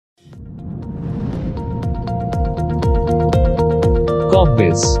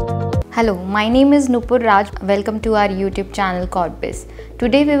Corpbiz. Hello, my name is Nupur Raj. Welcome to our YouTube channel Corpbiz.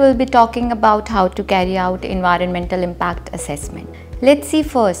 Today we will be talking about how to carry out environmental impact assessment. Let's see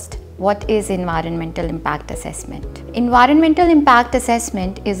first what is environmental impact assessment. Environmental impact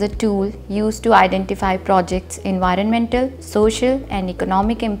assessment is a tool used to identify projects' environmental, social and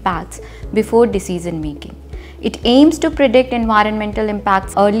economic impacts before decision making. It aims to predict environmental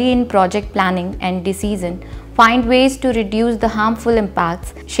impacts early in project planning and decision, find ways to reduce the harmful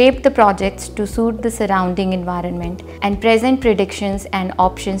impacts, shape the projects to suit the surrounding environment, and present predictions and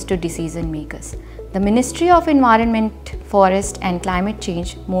options to decision makers. The Ministry of Environment, Forest and Climate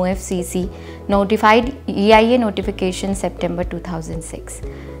Change (MoFCC) notified EIA notification September 2006.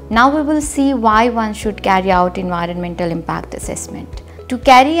 Now we will see why one should carry out environmental impact assessment. To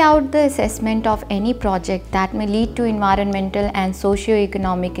carry out the assessment of any project that may lead to environmental and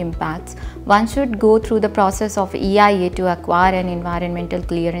socio-economic impacts, one should go through the process of EIA to acquire an environmental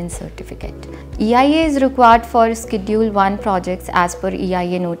clearance certificate. EIA is required for Schedule 1 projects as per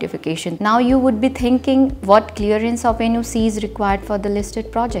EIA notification. Now you would be thinking, what clearance of NOC is required for the listed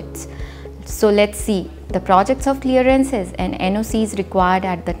projects? So let's see the projects of clearances and NOCs required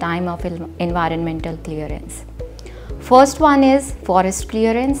at the time of environmental clearance. First one is forest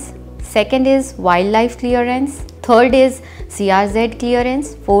clearance, second is wildlife clearance, third is CRZ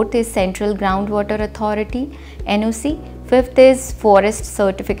clearance, fourth is Central Groundwater Authority NOC, fifth is forest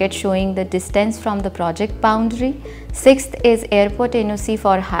certificate showing the distance from the project boundary, sixth is Airport NOC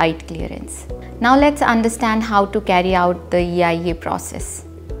for height clearance. Now let's understand how to carry out the EIA process.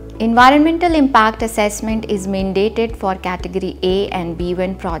 Environmental impact assessment is mandated for category A and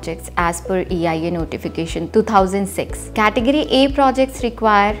B1 projects as per EIA notification 2006. Category A projects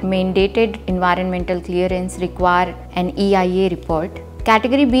require mandated environmental clearance, require an EIA report.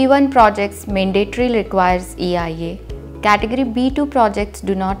 Category B1 projects mandatory requires EIA. Category B2 projects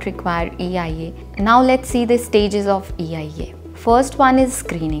do not require EIA. Now let's see the stages of EIA. First one is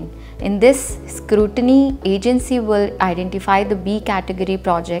screening. In this scrutiny, agency will identify the B category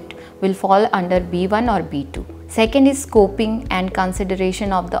project will fall under B1 or B2. Second is scoping and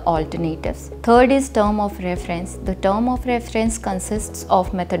consideration of the alternatives. Third is term of reference. The term of reference consists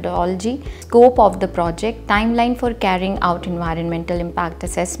of methodology, scope of the project, timeline for carrying out environmental impact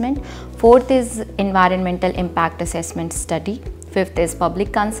assessment. Fourth is environmental impact assessment study. Fifth is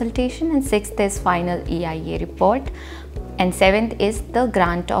public consultation, and sixth is final EIA report. And seventh is the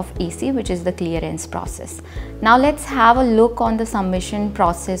grant of EC, which is the clearance process. Now let's have a look on the submission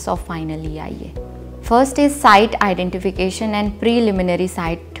process of final EIA. First is site identification and preliminary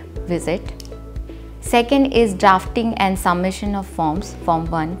site visit. Second is drafting and submission of forms, Form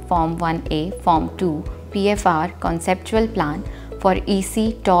 1, Form 1A, Form 2, PFR, conceptual plan for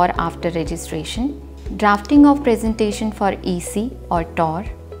EC, TOR after registration. Drafting of presentation for EC or TOR.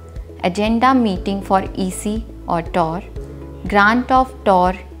 Agenda meeting for EC or TOR. Grant of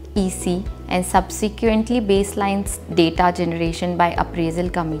TOR, EC and subsequently baseline data generation by appraisal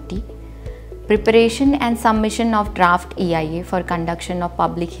committee. Preparation and submission of draft EIA for conduction of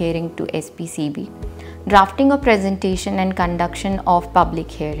public hearing to SPCB. Drafting of presentation and conduction of public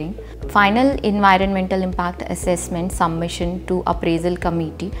hearing. Final environmental impact assessment submission to appraisal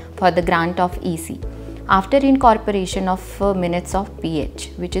committee for the grant of EC. After incorporation of minutes of PH,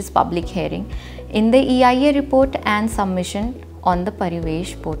 which is public hearing, in the EIA report and submission on the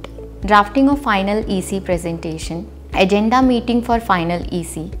Parivesh portal. Drafting of final EC presentation, agenda meeting for final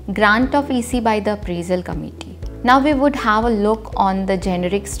EC, grant of EC by the appraisal committee. Now we would have a look on the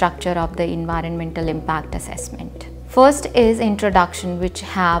generic structure of the environmental impact assessment. First is introduction, which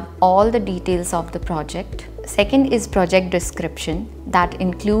have all the details of the project. Second is project description, that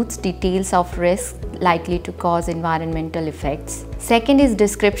includes details of risks likely to cause environmental effects. Second is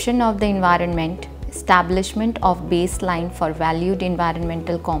description of the environment, establishment of baseline for valued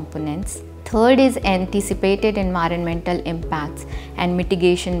environmental components. Third is anticipated environmental impacts and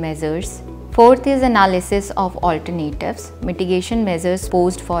mitigation measures. Fourth is analysis of alternatives, mitigation measures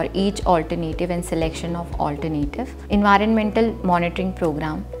posed for each alternative and selection of alternative. Environmental monitoring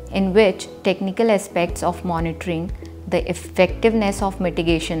program, in which technical aspects of monitoring the effectiveness of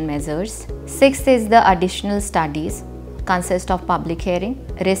mitigation measures. Sixth is the additional studies, consist of public hearing,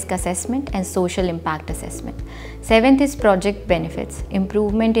 risk assessment and social impact assessment. Seventh is project benefits,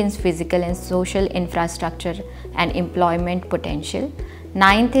 improvement in physical and social infrastructure and employment potential.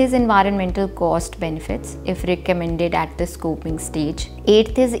 Ninth is environmental cost benefits if recommended at the scoping stage.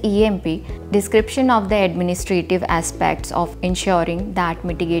 Eighth is EMP, description of the administrative aspects of ensuring that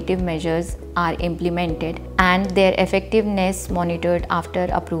mitigative measures are implemented and their effectiveness monitored after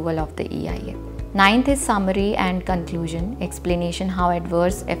approval of the EIA. Ninth is summary and conclusion, explanation how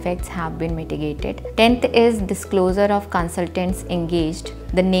adverse effects have been mitigated. 10th is disclosure of consultants engaged,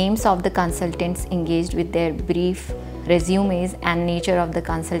 the names of the consultants engaged with their brief resumes and nature of the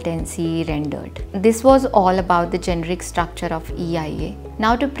consultancy rendered. This was all about the generic structure of EIA.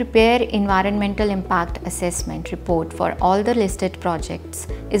 Now, to prepare environmental impact assessment report for all the listed projects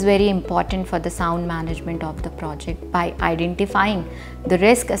is very important for the sound management of the project by identifying the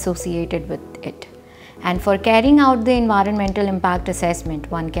risk associated with it. And for carrying out the environmental impact assessment,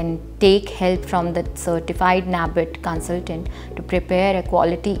 one can take help from the certified NABIT consultant to prepare a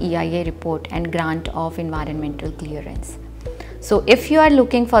quality EIA report and grant of environmental clearance. So if you are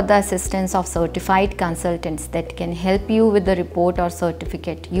looking for the assistance of certified consultants that can help you with the report or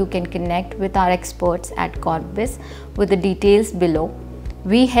certificate, you can connect with our experts at Corpbiz with the details below.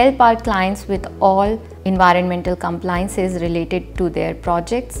 We help our clients with all environmental compliances related to their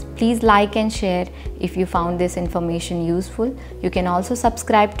projects. Please like and share if you found this information useful. You can also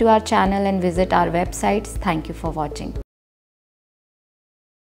subscribe to our channel and visit our websites. Thank you for watching.